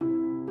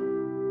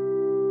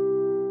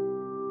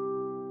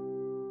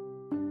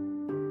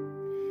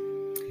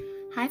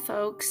Hi,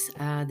 folks.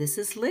 This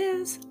is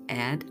Liz,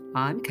 and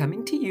I'm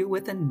coming to you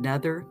with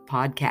another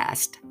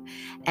podcast.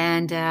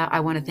 And I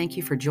want to thank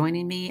you for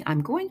joining me.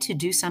 I'm going to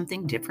do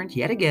something different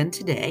yet again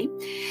today,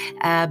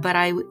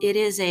 it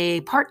is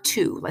a part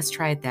two. Let's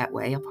try it that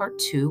way. A part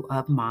two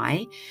of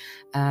my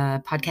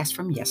podcast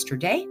from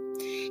yesterday.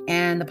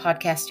 And the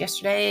podcast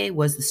yesterday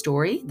was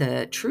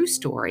the true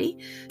story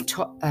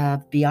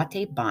of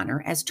Beate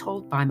Bahner, as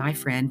told by my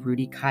friend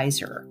Rudy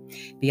Kaiser.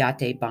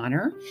 Beate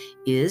Bahner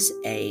is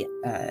a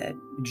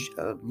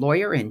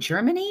lawyer in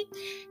Germany.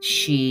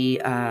 She,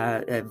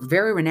 a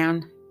very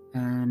renowned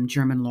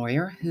German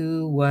lawyer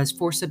who was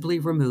forcibly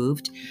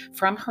removed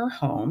from her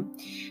home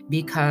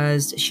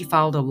because she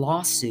filed a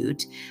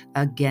lawsuit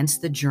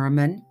against the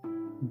German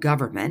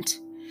government,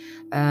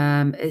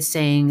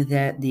 saying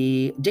that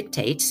the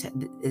dictates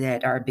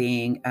that are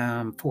being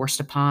forced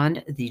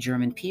upon the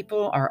German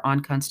people are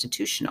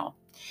unconstitutional.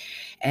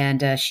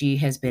 And she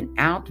had been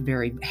out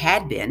very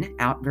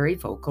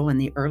vocal in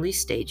the early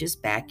stages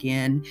back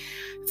in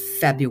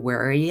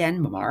February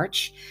and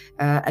March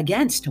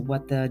against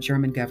what the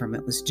German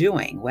government was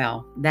doing.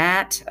 Well,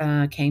 that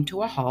came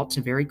to a halt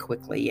very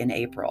quickly in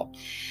April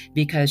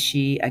because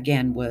she,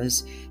 again,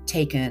 was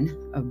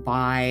taken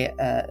by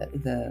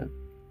the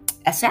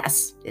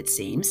SS, it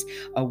seems,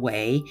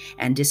 away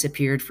and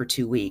disappeared for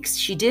 2 weeks.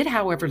 She did,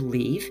 however,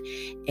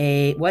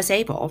 was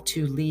able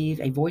to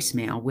leave a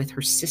voicemail with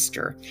her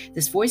sister.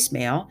 This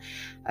voicemail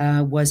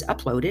was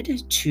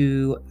uploaded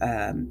to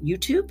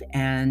YouTube,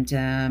 and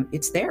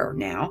it's there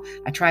now.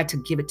 I tried to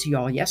give it to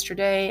y'all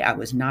yesterday. I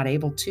was not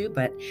able to,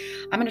 but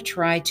I'm going to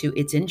try to.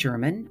 It's in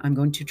German. I'm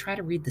going to try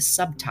to read the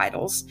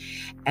subtitles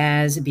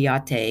as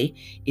Beate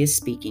is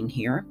speaking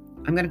here.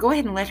 I'm going to go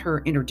ahead and let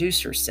her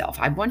introduce herself.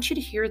 I want you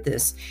to hear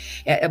this.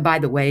 By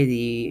the way,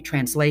 the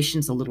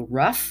translation's a little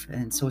rough,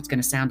 and so it's going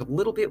to sound a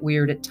little bit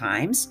weird at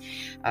times,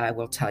 I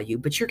will tell you,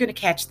 but you're going to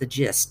catch the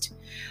gist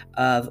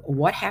of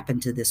what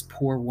happened to this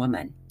poor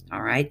woman,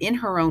 all right, in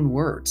her own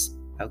words,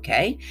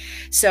 okay?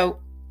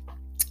 So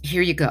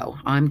here you go.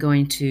 I'm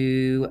going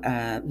to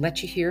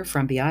let you hear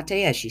from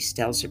Beate as she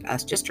tells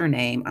us just her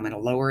name. I'm going to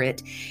lower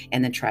it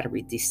and then try to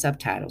read these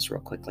subtitles real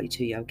quickly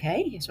to you,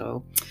 okay?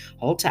 So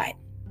hold tight.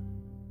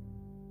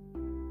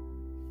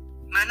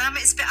 Mein Name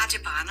ist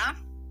Beate Bahner.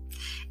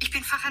 Ich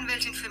bin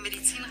Fachanwältin für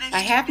Medizinrecht.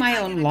 I have my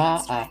own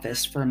law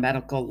office for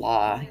medical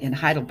law in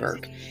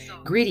Heidelberg.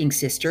 Greetings,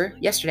 sister.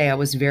 Yesterday I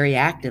was very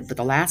active, but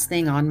the last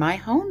thing on my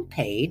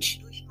homepage,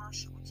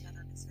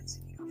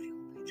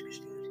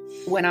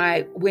 when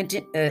I went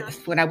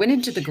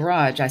into the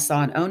garage, I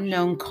saw an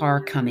unknown car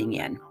coming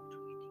in.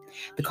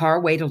 The car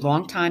waited a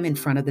long time in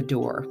front of the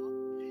door.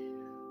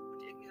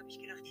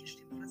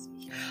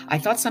 I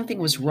thought something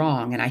was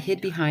wrong, and I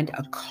hid behind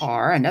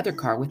another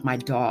car with my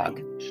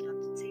dog.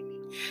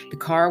 The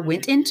car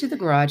went into the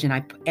garage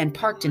and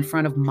parked in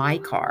front of my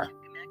car.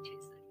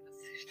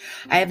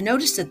 I have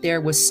noticed that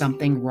there was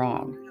something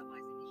wrong.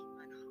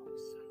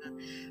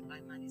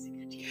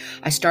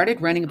 I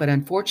started running, but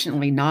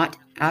unfortunately not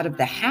out of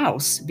the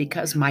house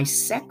because my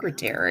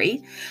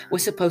secretary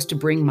was supposed to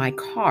bring my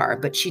car,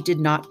 but she did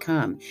not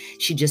come.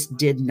 She just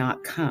did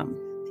not come.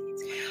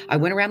 I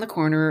went around the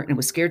corner and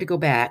was scared to go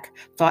back,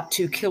 thought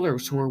 2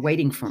 killers were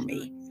waiting for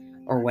me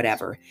or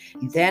whatever.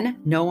 Then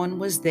no one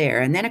was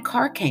there. And then a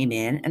car came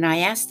in and I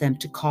asked them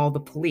to call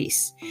the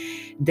police.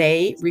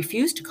 They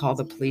refused to call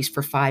the police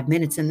for 5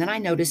 minutes. And then I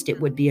noticed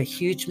it would be a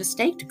huge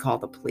mistake to call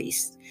the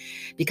police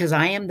because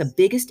I am the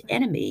biggest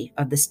enemy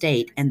of the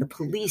state and the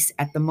police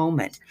at the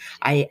moment.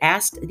 I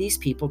asked these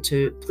people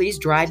to please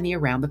drive me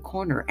around the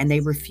corner and they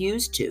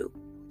refused to.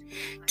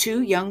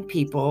 2 young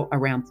people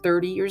around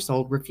 30 years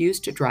old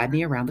refused to drive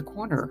me around the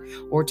corner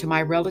or to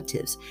my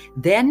relatives.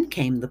 Then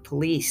came the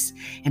police,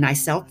 and I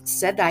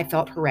said I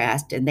felt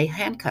harassed, and they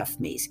handcuffed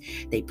me.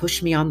 They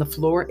pushed me on the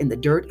floor in the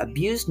dirt,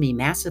 abused me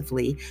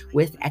massively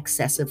with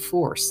excessive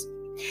force.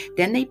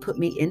 Then they put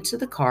me into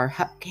the car,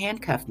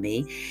 handcuffed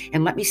me,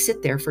 and let me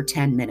sit there for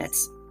 10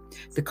 minutes.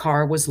 The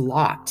car was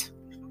locked.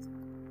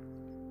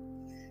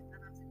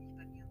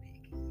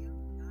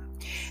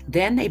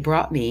 Then they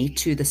brought me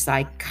to the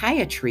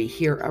psychiatry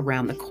here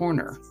around the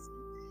corner.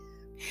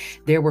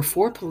 There were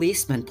 4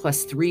 policemen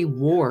plus 3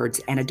 wards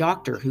and a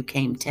doctor who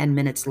came 10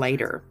 minutes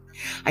later.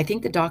 I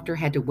think the doctor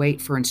had to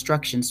wait for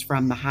instructions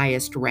from the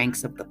highest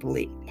ranks of the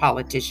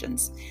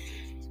politicians.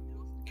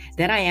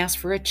 Then I asked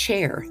for a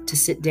chair to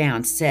sit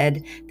down,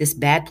 said this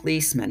bad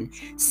policeman,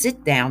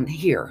 sit down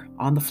here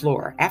on the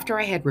floor. After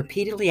I had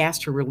repeatedly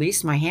asked to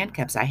release my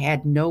handcuffs, I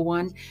had no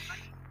one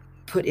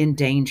put in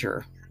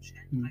danger.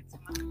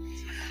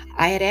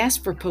 I had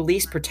asked for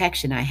police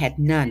protection. I had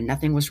none.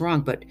 Nothing was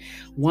wrong, but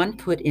one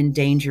put in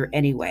danger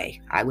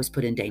anyway. I was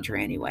put in danger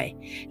anyway.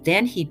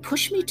 Then he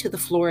pushed me to the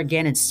floor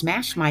again and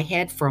smashed my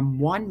head from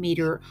 1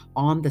 meter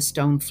on the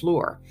stone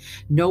floor.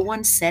 No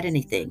one said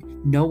anything.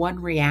 No one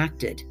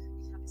reacted.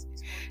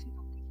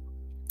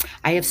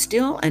 I have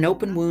still an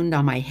open wound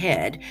on my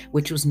head,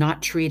 which was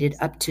not treated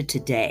up to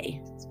today.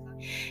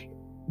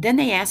 Then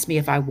they asked me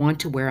if I want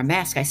to wear a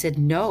mask. I said,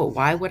 no,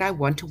 why would I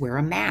want to wear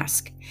a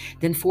mask?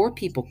 Then 4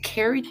 people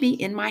carried me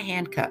in my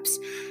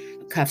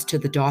cuffs to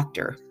the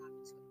doctor.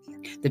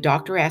 The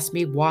doctor asked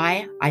me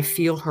why I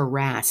feel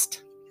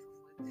harassed.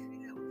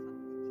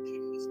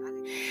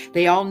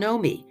 They all know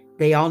me.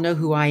 They all know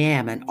who I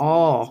am, and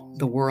all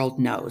the world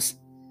knows.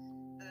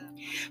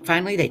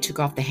 Finally, they took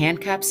off the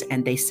handcuffs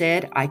and they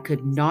said I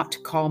could not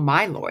call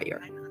my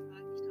lawyer.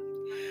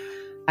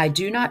 I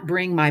do not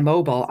bring my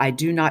mobile. I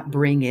do not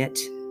bring it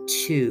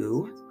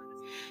to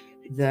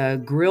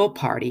the grill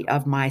party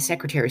of my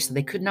secretary, so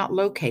they could not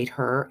locate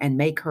her and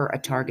make her a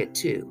target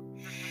too.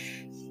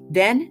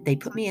 Then they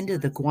put me into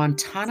the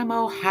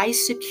Guantanamo high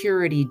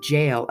security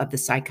jail of the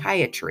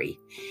psychiatry.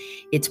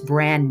 It's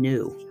brand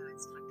new.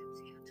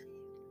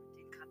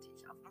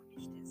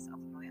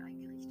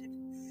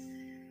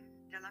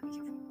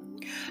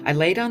 I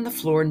laid on the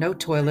floor, no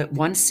toilet,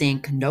 one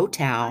sink, no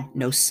towel,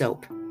 no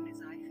soap.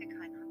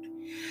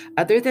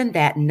 Other than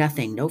that,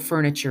 nothing, no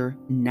furniture,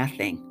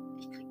 nothing.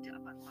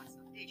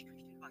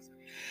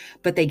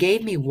 But they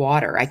gave me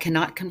water. I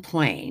cannot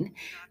complain.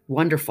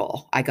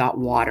 Wonderful, I got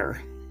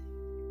water.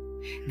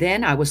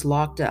 Then I was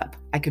locked up.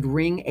 I could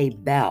ring a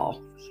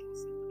bell.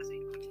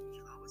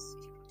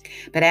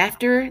 But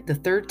after the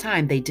 3rd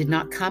time, they did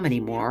not come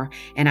anymore,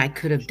 and I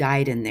could have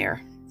died in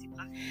there.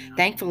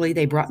 Thankfully,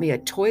 they brought me a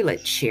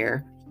toilet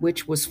chair,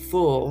 which was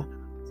full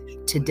by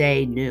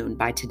today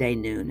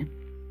noon.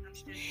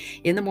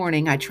 In the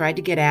morning, I tried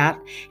to get out,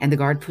 and the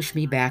guard pushed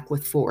me back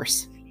with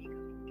force.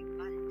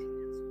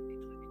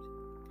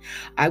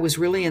 I was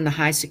really in the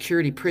high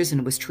security prison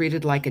and was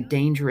treated like a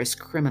dangerous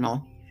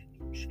criminal.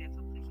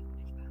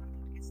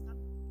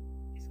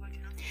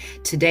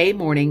 Today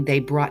morning, they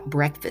brought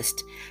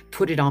breakfast,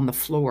 put it on the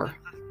floor.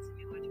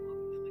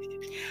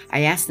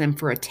 I asked them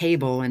for a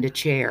table and a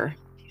chair.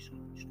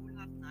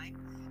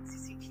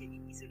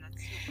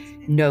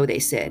 No, they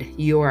said,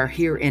 you are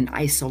here in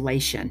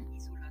isolation.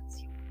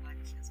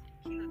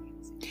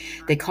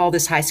 They call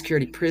this high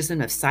security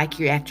prison of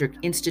Psychiatric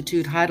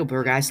Institute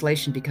Heidelberg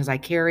isolation because I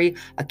carry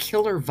a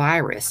killer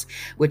virus,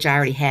 which I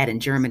already had in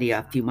Germany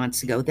a few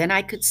months ago. Then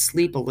I could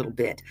sleep a little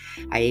bit.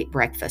 I ate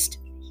breakfast.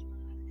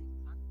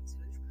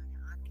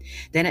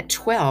 Then at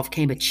 12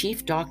 came a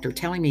chief doctor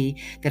telling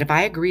me that if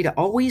I agree to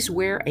always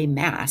wear a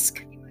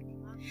mask,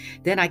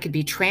 then I could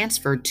be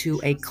transferred to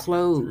a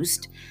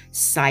closed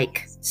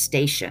psych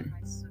station,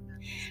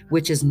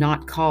 which is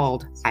not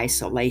called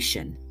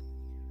isolation.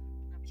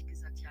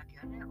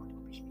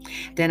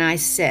 Then I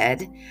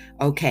said,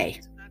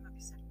 okay.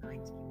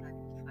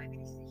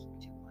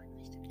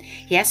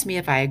 He asked me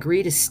if I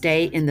agree to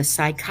stay in the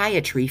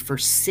psychiatry for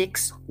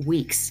 6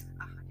 weeks.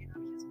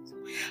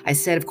 I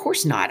said, of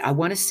course not. I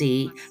want to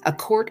see a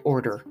court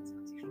order.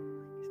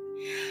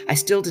 I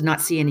still did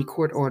not see any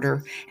court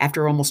order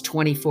after almost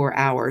 24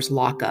 hours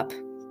lockup.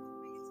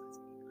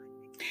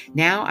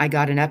 Now I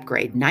got an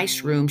upgrade,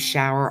 nice room,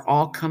 shower,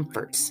 all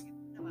comforts.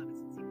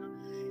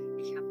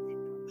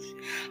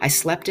 I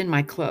slept in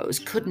my clothes,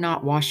 could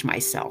not wash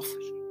myself.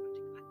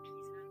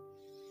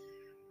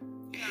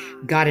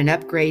 Got an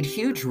upgrade,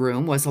 huge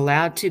room, was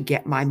allowed to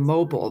get my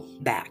mobile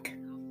back.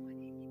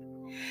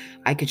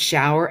 I could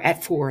shower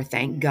at 4,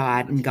 thank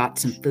God, and got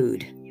some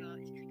food.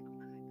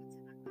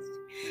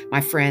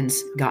 My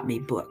friends got me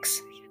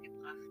books.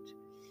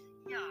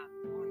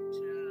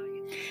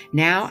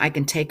 Now I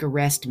can take a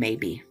rest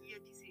maybe.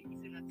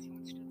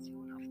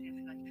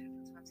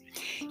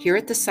 Here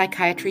at the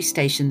psychiatry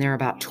station, there are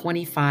about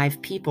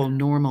 25 people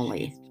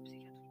normally.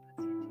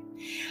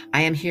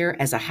 I am here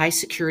as a high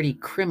security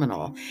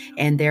criminal,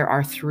 and there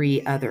are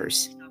 3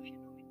 others.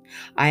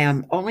 I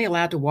am only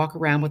allowed to walk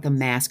around with a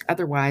mask,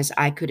 otherwise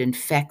I could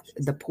infect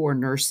the poor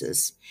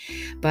nurses.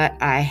 But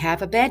I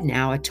have a bed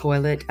now, a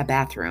toilet, a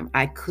bathroom.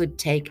 I could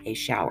take a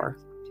shower.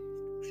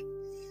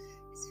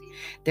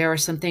 There are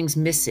some things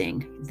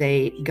missing.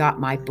 They got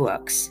my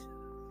books.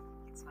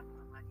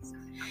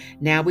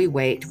 Now we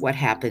wait what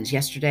happens.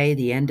 Yesterday,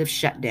 the end of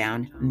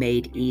shutdown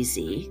made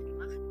easy.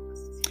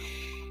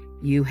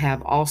 You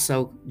have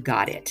also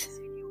got it.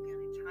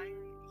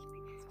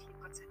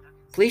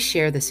 Please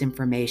share this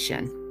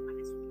information.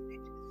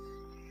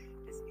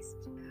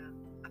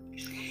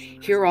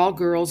 Here all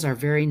girls are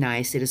very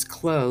nice. It is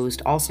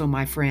closed. Also,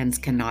 my friends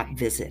cannot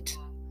visit.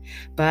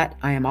 But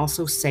I am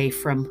also safe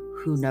from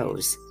who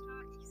knows.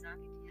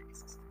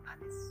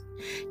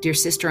 Dear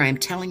sister, I am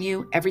telling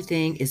you,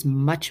 everything is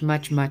much,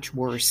 much, much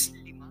worse.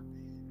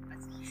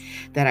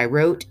 That I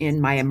wrote in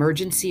my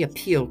emergency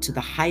appeal to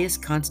the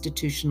highest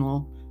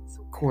constitutional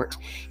court.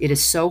 It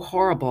is so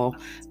horrible,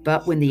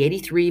 but when the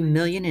 83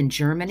 million in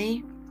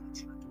Germany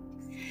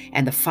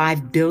and the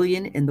 5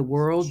 billion in the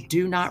world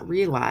do not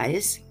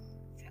realize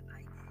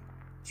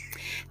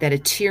that a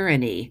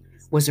tyranny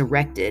was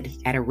erected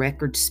at a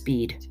record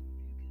speed,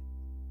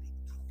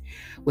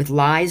 with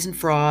lies and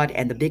fraud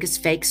and the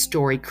biggest fake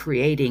story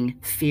creating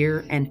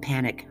fear and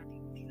panic.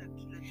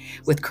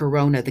 With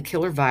corona, the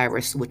killer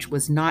virus, which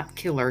was not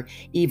killer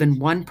even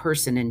one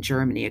person in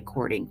Germany,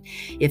 according.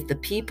 If the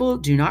people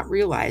do not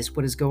realize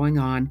what is going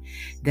on,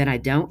 then I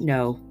don't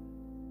know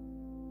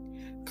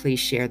please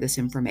share this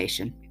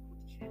information.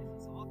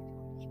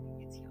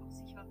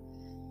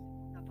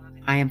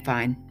 I am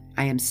fine.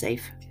 I am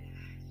safe.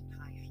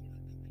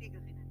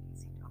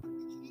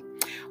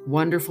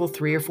 Wonderful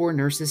 3 or 4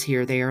 nurses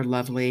here. They are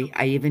lovely.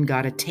 I even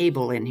got a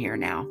table in here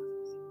now.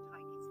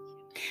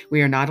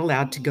 We are not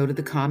allowed to go to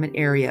the common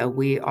area.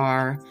 We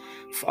are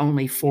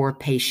only 4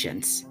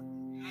 patients.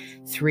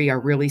 3 are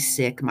really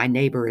sick. My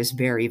neighbor is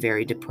very,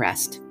 very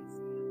depressed.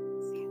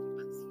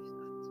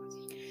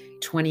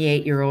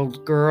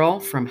 28-year-old girl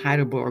from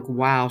Heidelberg.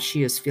 Wow,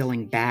 she is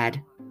feeling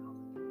bad.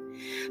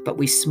 But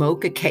we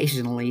smoke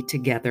occasionally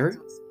together.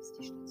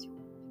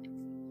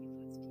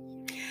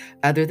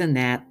 Other than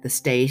that, the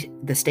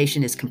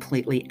station is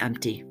completely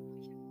empty.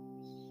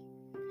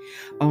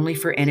 Only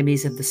for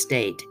enemies of the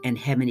state and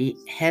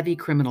heavy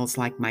criminals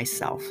like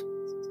myself.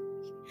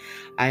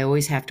 I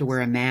always have to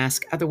wear a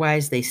mask,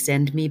 otherwise they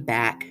send me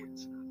back,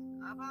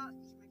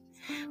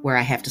 where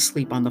I have to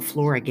sleep on the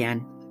floor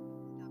again.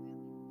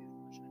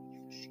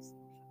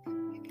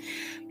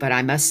 But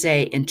I must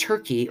say, in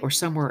Turkey or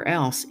somewhere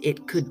else,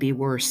 it could be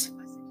worse.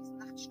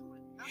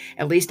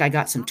 At least I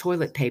got some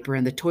toilet paper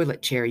in the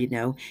toilet chair, you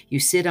know. You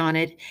sit on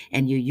it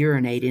and you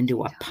urinate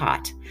into a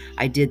pot.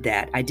 I did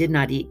that. I did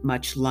not eat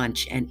much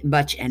lunch, and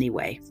much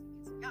anyway.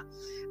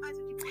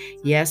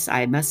 Yes,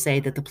 I must say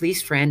that the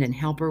police friend and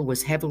helper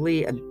was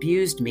heavily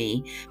abused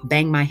me,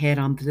 banged my head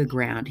onto the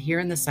ground. Here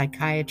in the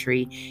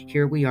psychiatry,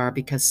 here we are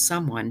because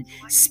someone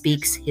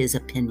speaks his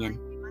opinion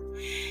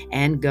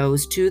and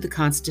goes to the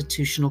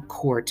Constitutional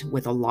Court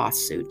with a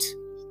lawsuit,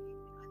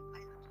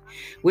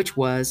 which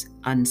was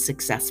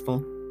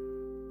unsuccessful.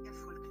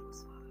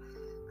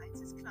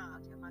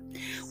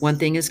 One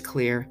thing is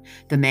clear,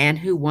 the man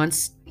who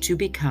wants to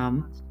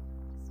become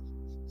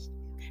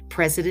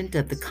president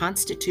of the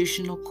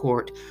Constitutional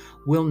Court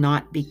will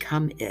not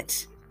become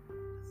it.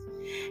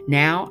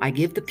 Now I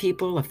give the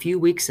people a few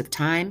weeks of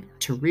time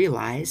to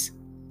realize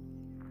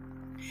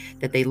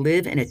that they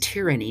live in a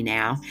tyranny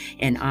now,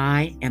 and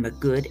I am a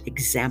good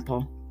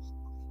example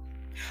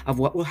of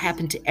what will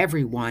happen to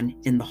everyone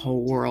in the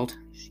whole world.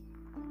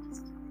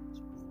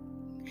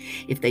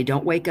 If they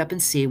don't wake up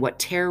and see what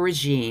terror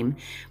regime,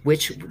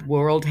 which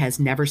world has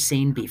never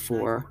seen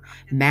before,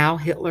 Mao,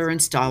 Hitler,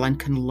 and Stalin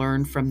can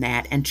learn from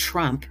that, and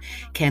Trump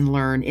can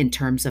learn in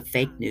terms of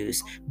fake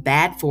news.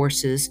 Bad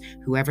forces,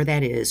 whoever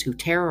that is, who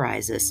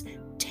terrorize us.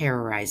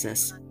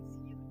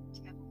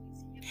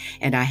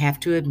 And I have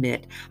to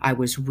admit, I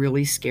was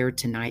really scared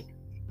tonight.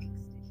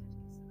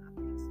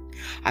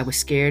 I was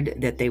scared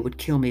that they would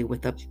kill me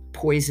with a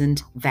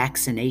poisoned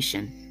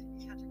vaccination.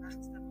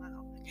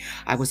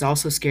 I was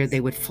also scared they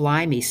would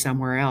fly me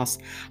somewhere else.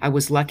 I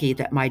was lucky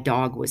that my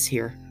dog was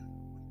here.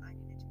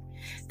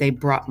 They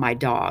brought my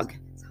dog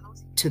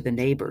to the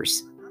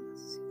neighbors.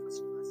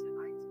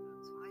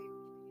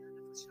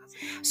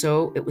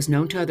 So it was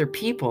known to other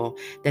people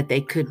that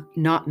they could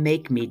not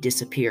make me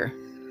disappear.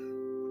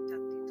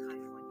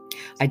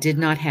 I did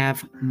not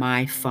have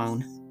my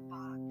phone.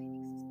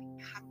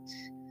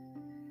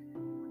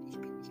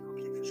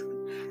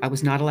 I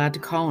was not allowed to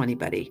call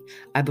anybody.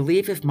 I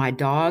believe if my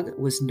dog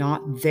was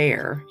not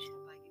there,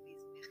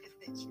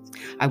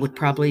 I would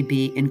probably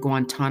be in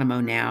Guantanamo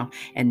now,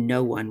 and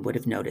no one would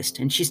have noticed.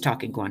 And she's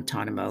talking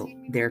Guantanamo,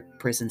 their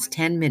prisons.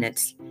 10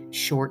 minutes,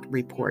 short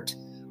report.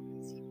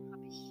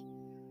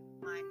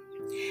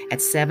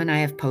 At 7, I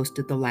have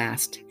posted the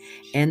last.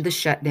 End the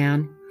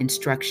shutdown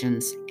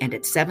instructions. And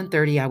at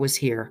 7:30, I was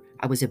here.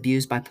 I was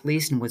abused by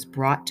police and was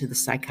brought to the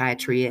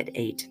psychiatry at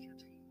 8.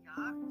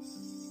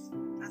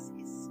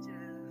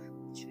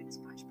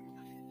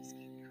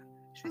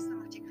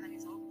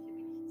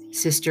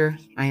 Sister,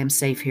 I am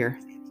safe here.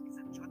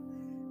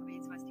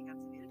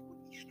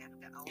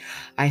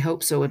 I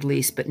hope so at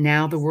least, but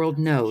now the world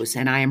knows,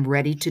 and I am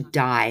ready to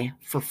die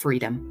for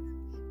freedom.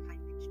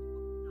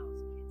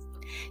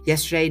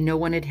 Yesterday, no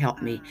one had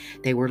helped me.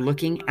 They were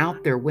looking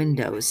out their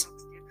windows.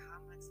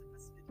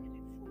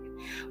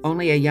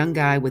 Only a young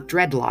guy with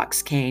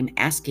dreadlocks came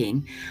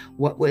asking,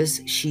 what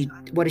has she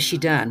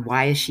done?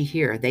 Why is she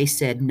here? They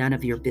said, none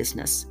of your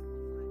business.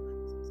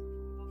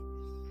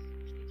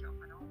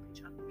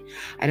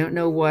 I don't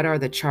know what are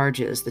the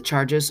charges. The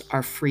charges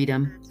are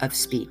freedom of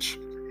speech.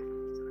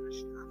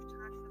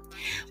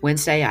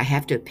 Wednesday, I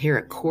have to appear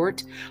at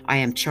court. I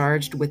am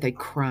charged with a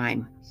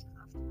crime.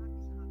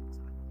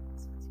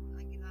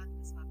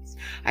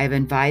 I have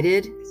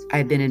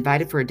been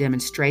invited for a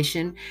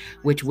demonstration,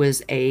 which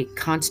was a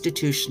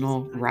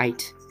constitutional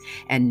right.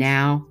 And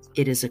now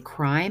it is a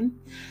crime,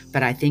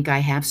 but I think I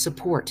have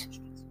support.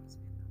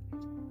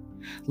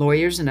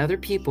 Lawyers and other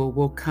people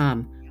will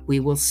come. We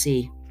will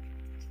see.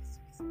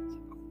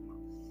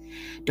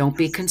 Don't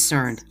be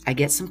concerned. I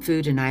get some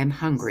food and I am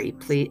hungry.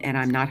 And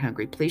I'm not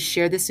hungry. Please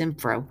share this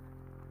info.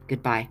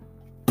 Goodbye.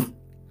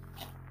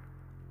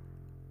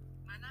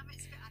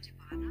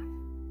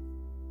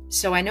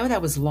 So I know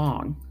that was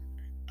long,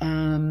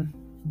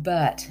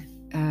 but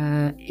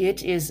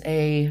it is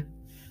a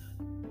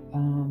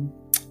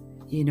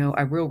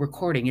real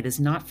recording. It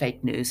is not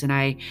fake news. And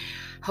I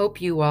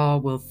hope you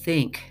all will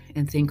think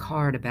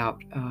hard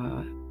about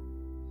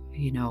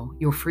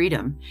your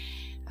freedom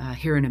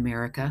here in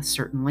America,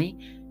 certainly.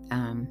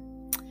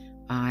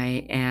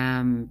 I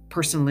am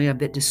personally a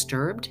bit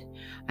disturbed.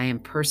 I am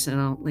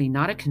personally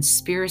not a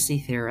conspiracy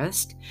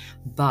theorist,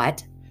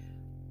 but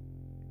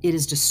it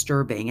is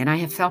disturbing. And I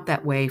have felt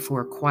that way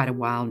for quite a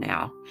while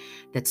now.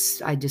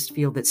 I just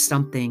feel that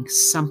something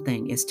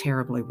is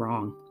terribly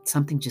wrong.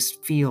 Something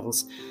just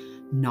feels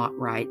not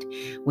right.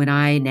 When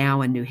I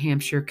now in New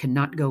Hampshire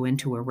cannot go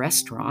into a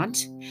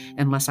restaurant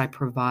unless I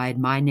provide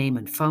my name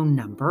and phone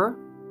number,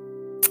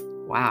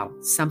 wow,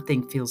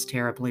 something feels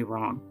terribly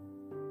wrong.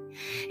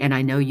 And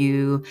I know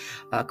you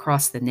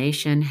across the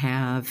nation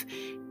have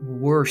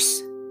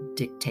worse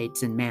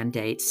dictates and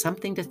mandates.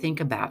 Something to think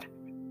about.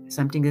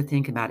 Something to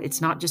think about.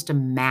 It's not just a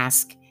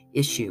mask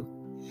issue.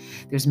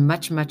 There's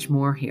much, much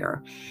more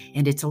here.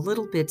 And it's a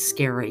little bit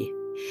scary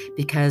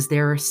because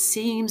there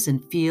seems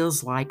and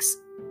feels like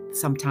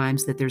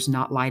sometimes that there's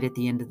not light at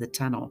the end of the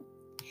tunnel.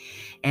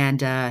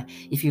 And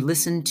if you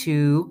listen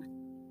to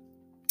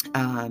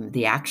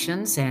the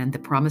actions and the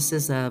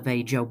promises of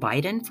a Joe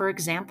Biden, for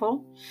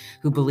example,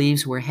 who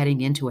believes we're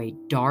heading into a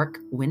dark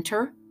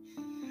winter,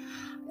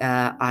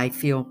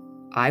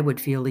 I would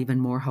feel even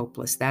more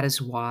hopeless. That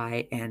is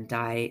why, and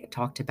I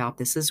talked about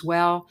this as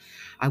well,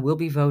 I will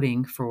be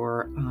voting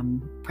for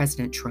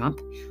President Trump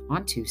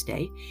on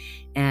Tuesday.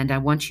 And I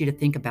want you to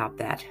think about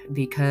that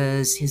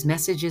because his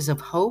message is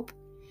of hope.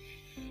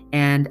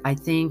 And I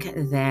think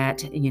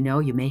that,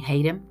 you may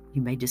hate him,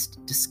 you may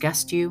just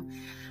disgust you,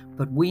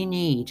 but we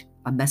need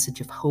a message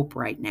of hope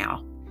right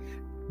now.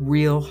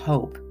 Real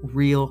hope,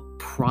 real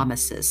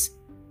promises.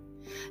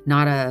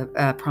 Not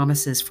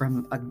promises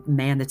from a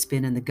man that's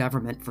been in the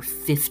government for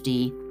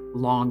 50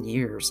 long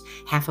years,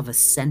 half of a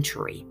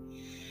century.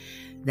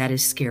 That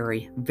is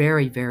scary,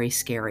 very, very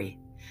scary.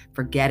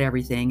 Forget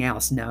everything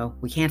else. No,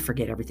 we can't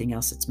forget everything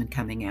else that's been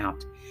coming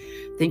out.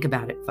 Think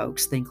about it,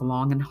 folks. Think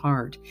long and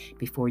hard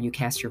before you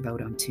cast your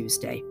vote on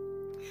Tuesday.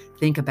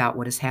 Think about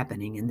what is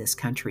happening in this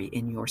country,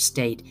 in your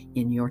state,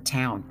 in your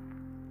town,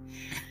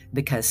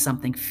 because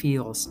something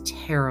feels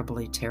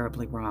terribly,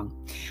 terribly wrong.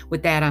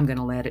 With that, I'm going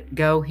to let it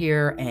go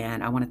here,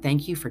 and I want to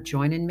thank you for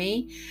joining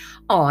me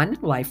on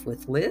Life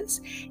with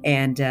Liz.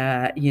 And,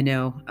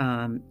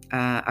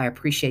 I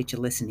appreciate you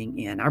listening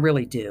in. I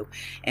really do.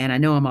 And I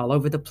know I'm all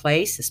over the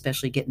place,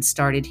 especially getting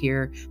started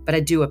here, but I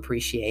do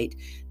appreciate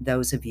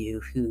those of you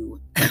who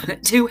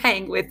do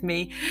hang with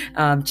me.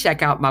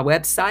 Check out my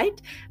website,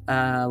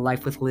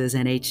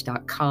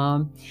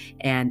 lifewithliznh.com,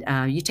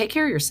 and you take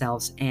care of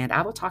yourselves, and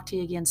I will talk to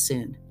you again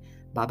soon.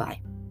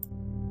 Bye-bye.